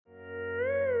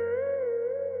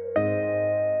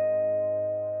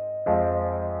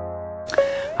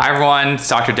Hi everyone, it's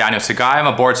Dr. Daniel Sugai. I'm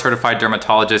a board certified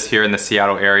dermatologist here in the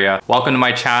Seattle area. Welcome to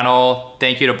my channel.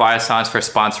 Thank you to Biossance for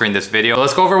sponsoring this video.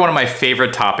 Let's go over one of my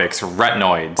favorite topics,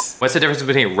 retinoids. What's the difference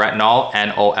between retinol,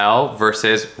 N-O-L,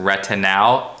 versus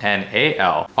retinal,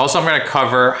 N-A-L? Also, I'm gonna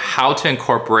cover how to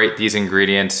incorporate these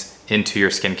ingredients into your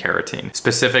skincare routine,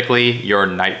 specifically your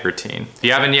night routine. If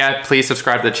you haven't yet, please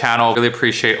subscribe to the channel. Really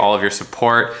appreciate all of your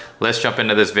support. Let's jump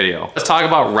into this video. Let's talk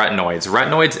about retinoids.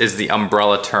 Retinoids is the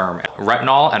umbrella term.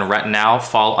 Retinol and retinal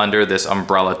fall under this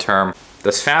umbrella term.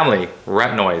 This family,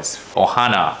 retinoids,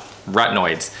 ohana,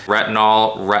 retinoids.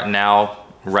 Retinol, retinal,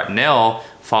 retinil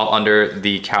fall under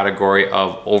the category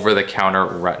of over-the-counter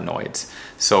retinoids.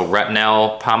 So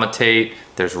retinol palmitate,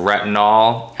 there's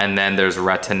retinol, and then there's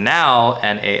retinal,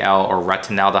 N-A-L, or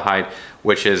retinaldehyde,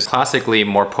 which is classically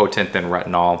more potent than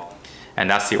retinol. And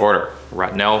that's the order,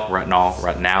 retinol, retinol,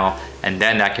 retinal, and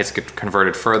then that gets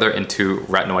converted further into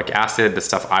retinoic acid, the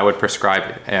stuff I would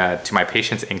prescribe to my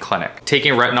patients in clinic.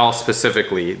 Taking retinol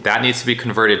specifically, that needs to be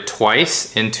converted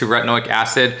twice into retinoic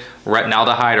acid.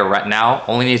 Retinaldehyde or retinal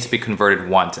only needs to be converted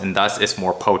once, and thus it's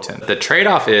more potent. The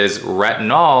trade-off is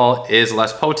retinol is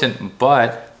less potent,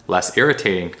 but less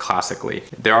irritating classically.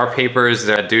 There are papers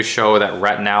that do show that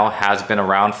retinal has been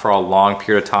around for a long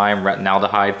period of time.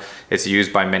 Retinaldehyde is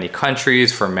used by many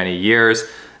countries for many years,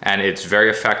 and it's very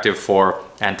effective for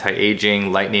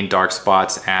anti-aging, lightening dark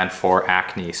spots, and for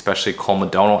acne, especially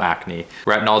comedonal acne.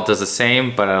 Retinol does the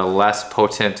same, but at a less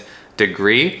potent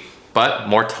degree, but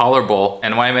more tolerable.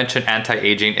 And when I mention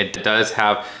anti-aging, it does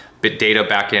have data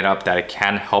backing it up that it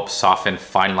can help soften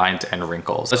fine lines and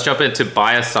wrinkles. Let's jump into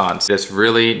Biossance, this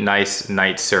really nice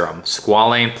night serum.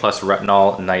 Squalane plus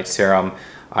retinol night serum.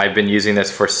 I've been using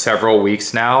this for several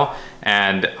weeks now,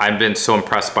 and I've been so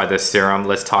impressed by this serum.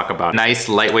 Let's talk about it. Nice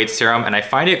lightweight serum, and I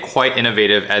find it quite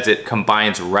innovative as it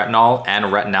combines retinol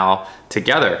and retinal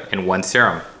together in one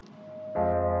serum.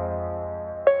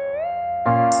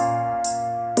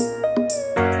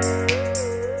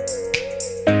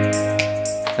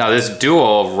 Now this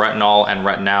duo of retinol and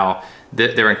retinal,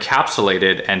 they're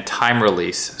encapsulated and time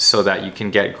release so that you can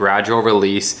get gradual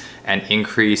release and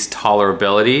increased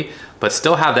tolerability, but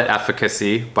still have that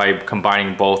efficacy by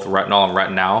combining both retinol and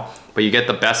retinal. But you get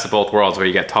the best of both worlds where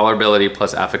you get tolerability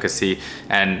plus efficacy.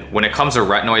 And when it comes to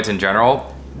retinoids in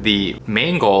general, the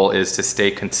main goal is to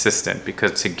stay consistent,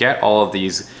 because to get all of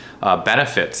these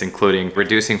benefits, including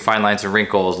reducing fine lines and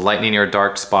wrinkles, lightening your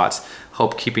dark spots,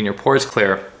 help keeping your pores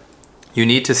clear, you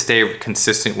need to stay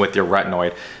consistent with your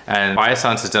retinoid. And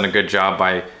Biossance has done a good job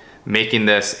by making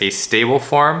this a stable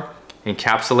form,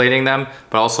 encapsulating them,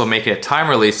 but also making it time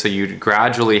release so you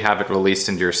gradually have it released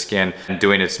into your skin and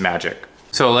doing its magic.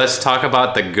 So let's talk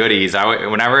about the goodies.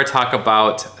 Whenever I talk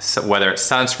about whether it's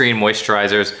sunscreen,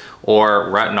 moisturizers, or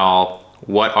retinol,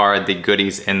 what are the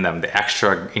goodies in them, the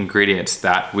extra ingredients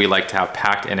that we like to have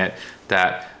packed in it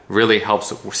that really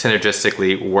helps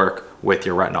synergistically work with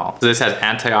your retinol. So this has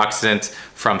antioxidants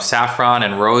from saffron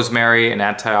and rosemary, and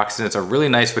antioxidants are really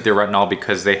nice with your retinol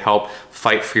because they help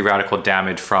fight free radical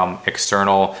damage from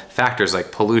external factors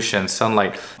like pollution,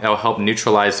 sunlight. It'll help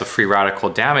neutralize the free radical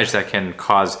damage that can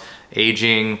cause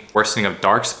aging, worsening of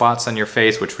dark spots on your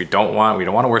face, which we don't want. We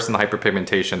don't want to worsen the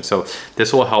hyperpigmentation. So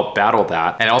this will help battle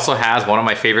that. And it also has one of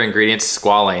my favorite ingredients,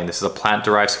 squalane. This is a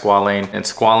plant-derived squalane, and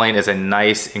squalane is a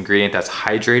nice ingredient that's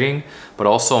hydrating, but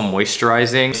also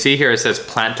moisturizing. See here, it says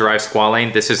plant-derived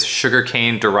squalane. This is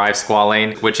sugarcane-derived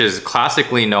squalane, which is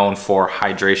classically known for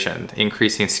hydration,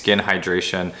 increasing skin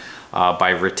hydration by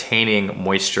retaining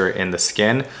moisture in the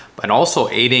skin, and also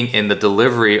aiding in the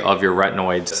delivery of your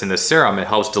retinoids in the serum. It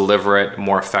helps deliver it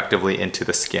more effectively into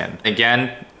the skin.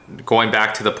 Again, going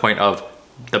back to the point of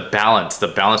the balance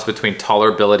between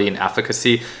tolerability and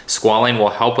efficacy, squalane will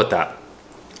help with that,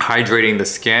 hydrating the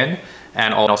skin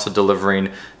and also delivering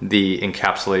the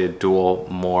encapsulated dual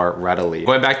more readily.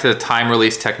 Going back to the time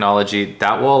release technology,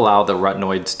 that will allow the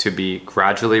retinoids to be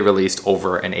gradually released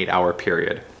over an 8-hour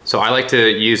period. So I like to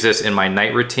use this in my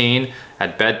night routine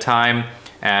at bedtime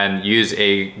and use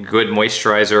a good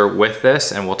moisturizer with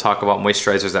this, and we'll talk about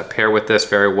moisturizers that pair with this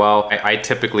very well. I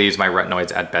typically use my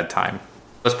retinoids at bedtime.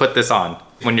 Let's put this on.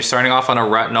 When you're starting off on a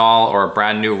retinol or a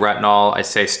brand new retinol, I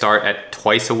say start at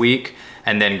twice a week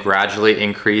and then gradually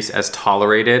increase as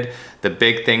tolerated. The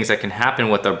big things that can happen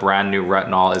with a brand new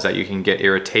retinol is that you can get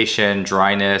irritation,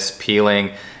 dryness,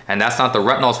 peeling, and that's not the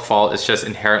retinol's fault, it's just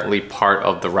inherently part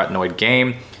of the retinoid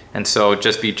game. And so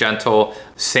just be gentle.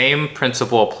 Same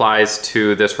principle applies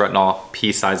to this retinol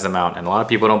pea-sized amount. And a lot of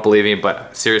people don't believe me,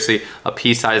 but seriously, a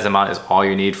pea-sized amount is all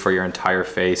you need for your entire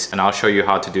face. And I'll show you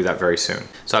how to do that very soon.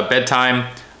 So at bedtime,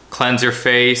 cleanse your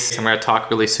face. I'm gonna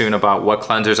talk really soon about what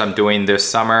cleansers I'm doing this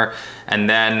summer, and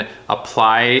then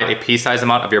apply a pea-sized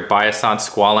amount of your Biossance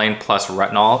Squalane plus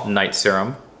Retinol night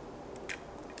serum.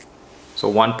 So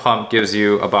one pump gives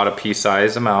you about a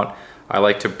pea-sized amount. I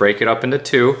like to break it up into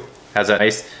two. Has a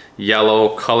nice yellow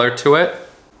color to it.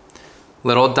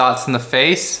 Little dots in the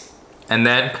face, and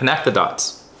then connect the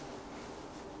dots.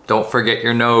 Don't forget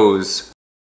your nose.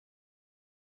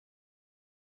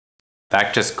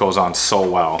 That just goes on so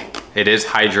well. It is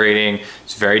hydrating,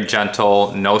 it's very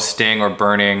gentle, no sting or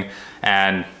burning,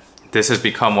 and this has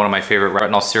become one of my favorite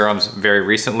retinol serums very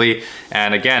recently.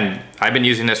 And again, I've been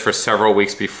using this for several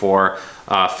weeks before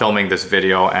filming this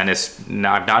video, and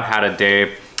I've not had a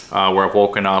day where I've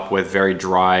woken up with very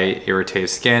dry, irritated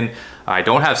skin. I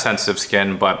don't have sensitive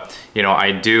skin, but you know,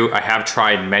 I have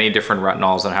tried many different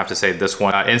retinols, and I have to say this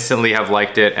one, I instantly have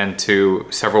liked it, and to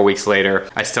several weeks later,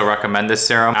 I still recommend this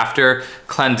serum. After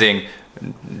cleansing,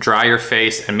 dry your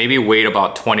face and maybe wait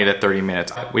about 20 to 30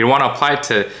 minutes. We want to apply it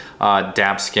to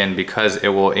damp skin because it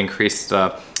will increase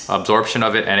the absorption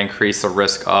of it and increase the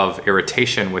risk of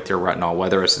irritation with your retinol,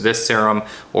 whether it's this serum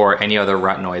or any other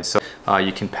retinoid. So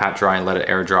you can pat dry and let it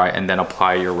air dry and then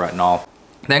apply your retinol.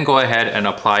 Then go ahead and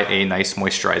apply a nice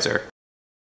moisturizer.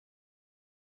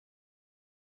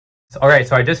 All right,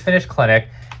 so I just finished clinic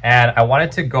and I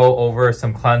wanted to go over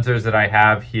some cleansers that I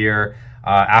have here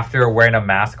after wearing a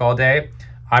mask all day.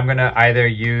 I'm gonna either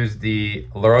use the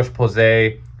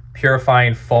Roche-Posay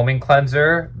Purifying Foaming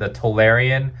Cleanser, the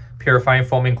Toleriane Purifying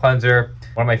Foaming Cleanser,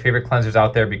 one of my favorite cleansers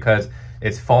out there because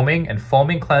it's foaming, and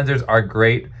foaming cleansers are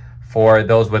great for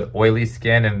those with oily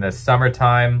skin in the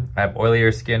summertime. I have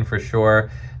oilier skin for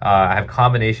sure. I have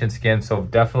combination skin, so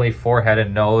definitely forehead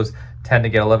and nose tend to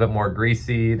get a little bit more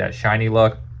greasy, that shiny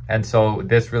look. And so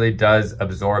this really does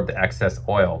absorb the excess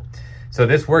oil. So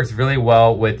this works really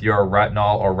well with your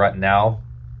retinol or retinal.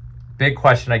 Big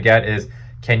question I get is,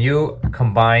 can you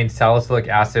combine salicylic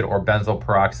acid or benzoyl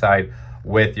peroxide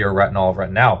with your retinol or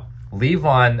retinal? Leave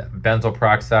on benzoyl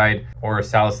peroxide or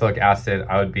salicylic acid,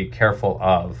 I would be careful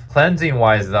of. Cleansing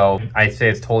wise though, I say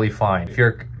it's totally fine. If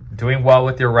you're doing well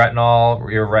with your retinol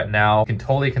or your retinal, you can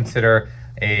totally consider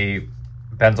a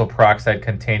benzoyl peroxide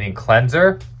containing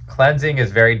cleanser. Cleansing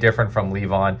is very different from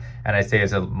leave-on, and I say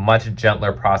it's a much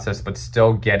gentler process, but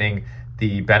still getting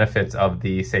the benefits of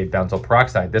the, say, benzoyl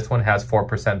peroxide. This one has 4%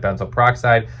 benzoyl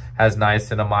peroxide, has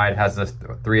niacinamide, has the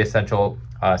 3 essential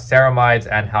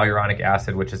ceramides, and hyaluronic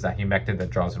acid, which is that humectant that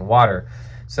draws in water.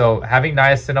 So having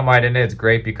niacinamide in it is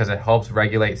great because it helps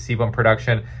regulate sebum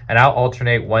production, and I'll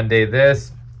alternate one day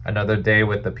this, another day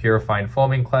with the Purifying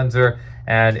Foaming Cleanser,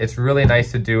 and it's really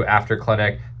nice to do after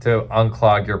clinic to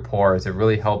unclog your pores. It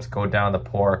really helps go down the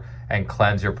pore and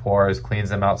cleanse your pores,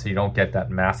 cleans them out so you don't get that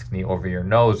maskne over your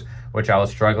nose, which I was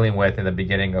struggling with in the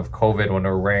beginning of COVID when we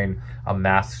were wearing a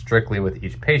mask strictly with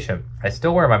each patient. I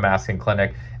still wear my mask in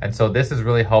clinic, and so this has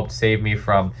really helped save me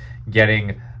from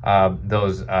getting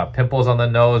those pimples on the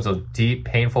nose, those deep,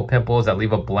 painful pimples that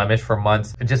leave a blemish for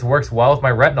months. It just works well with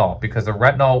my retinol because the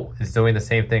retinol is doing the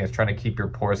same thing. It's trying to keep your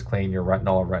pores clean, your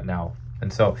retinol or retinal.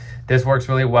 And so this works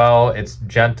really well. It's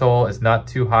gentle. It's not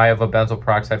too high of a benzoyl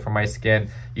peroxide for my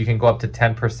skin. You can go up to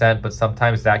 10%, but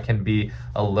sometimes that can be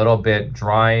a little bit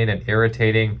drying and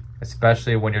irritating,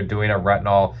 especially when you're doing a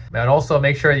retinol. And also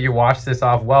make sure that you wash this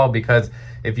off well, because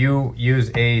if you use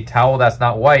a towel that's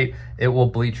not white, it will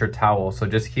bleach your towel. So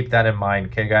just keep that in mind,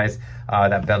 okay guys?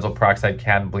 That benzoyl peroxide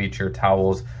can bleach your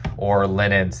towels or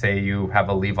linen. Say you have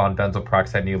a leave-on benzoyl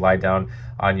peroxide and you lie down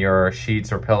on your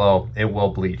sheets or pillow, it will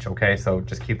bleach, okay? So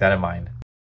just keep that in mind.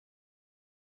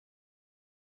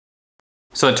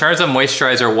 So in terms of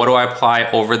moisturizer, what do I apply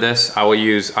over this? I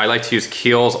like to use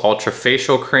Kiehls Ultra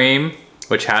Facial Cream,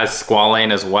 which has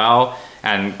squalane as well,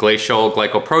 and glacial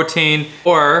glycoprotein,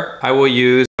 or I will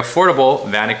use affordable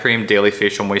Vanicream Daily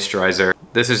Facial Moisturizer.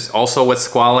 This is also with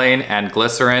squalane and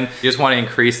glycerin. You just want to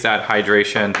increase that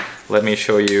hydration. Let me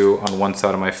show you on one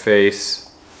side of my face.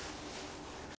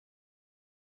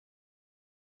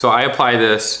 So I apply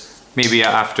this maybe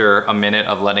after a minute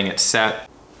of letting it set,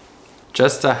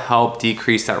 just to help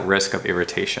decrease that risk of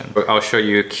irritation. I'll show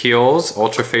you Kiehls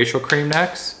Ultra Facial Cream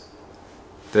next.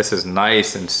 This is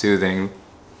nice and soothing.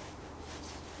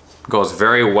 Goes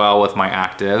very well with my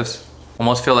actives.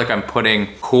 Almost feel like I'm putting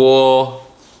cool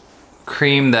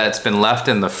cream that's been left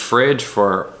in the fridge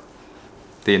for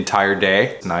the entire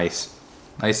day. Nice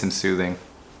and soothing.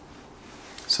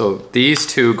 So these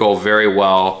two go very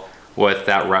well with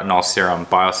that retinol serum,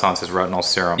 Bioscience's retinol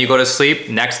serum. You go to sleep,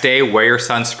 next day, wear your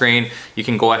sunscreen. You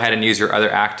can go ahead and use your other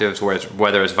actives,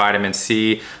 whether it's vitamin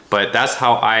C, but that's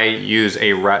how I use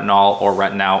a retinol or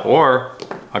retinol, or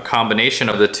a combination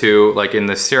of the two, like in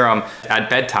the serum, at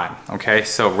bedtime, okay?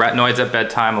 So retinoids at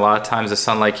bedtime, a lot of times the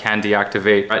sunlight can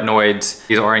deactivate retinoids.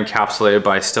 These are encapsulated,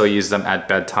 but I still use them at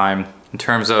bedtime. In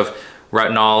terms of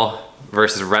retinol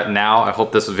versus Retinal, I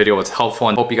hope this video was helpful,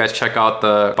 and hope you guys check out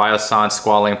the Biossance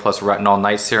Squalane plus Retinol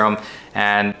Night Serum.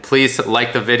 And please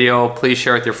like the video, please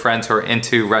share with your friends who are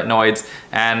into retinoids,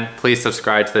 and please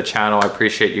subscribe to the channel. I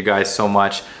appreciate you guys so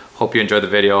much. Hope you enjoyed the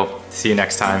video. See you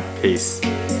next time.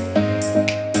 Peace.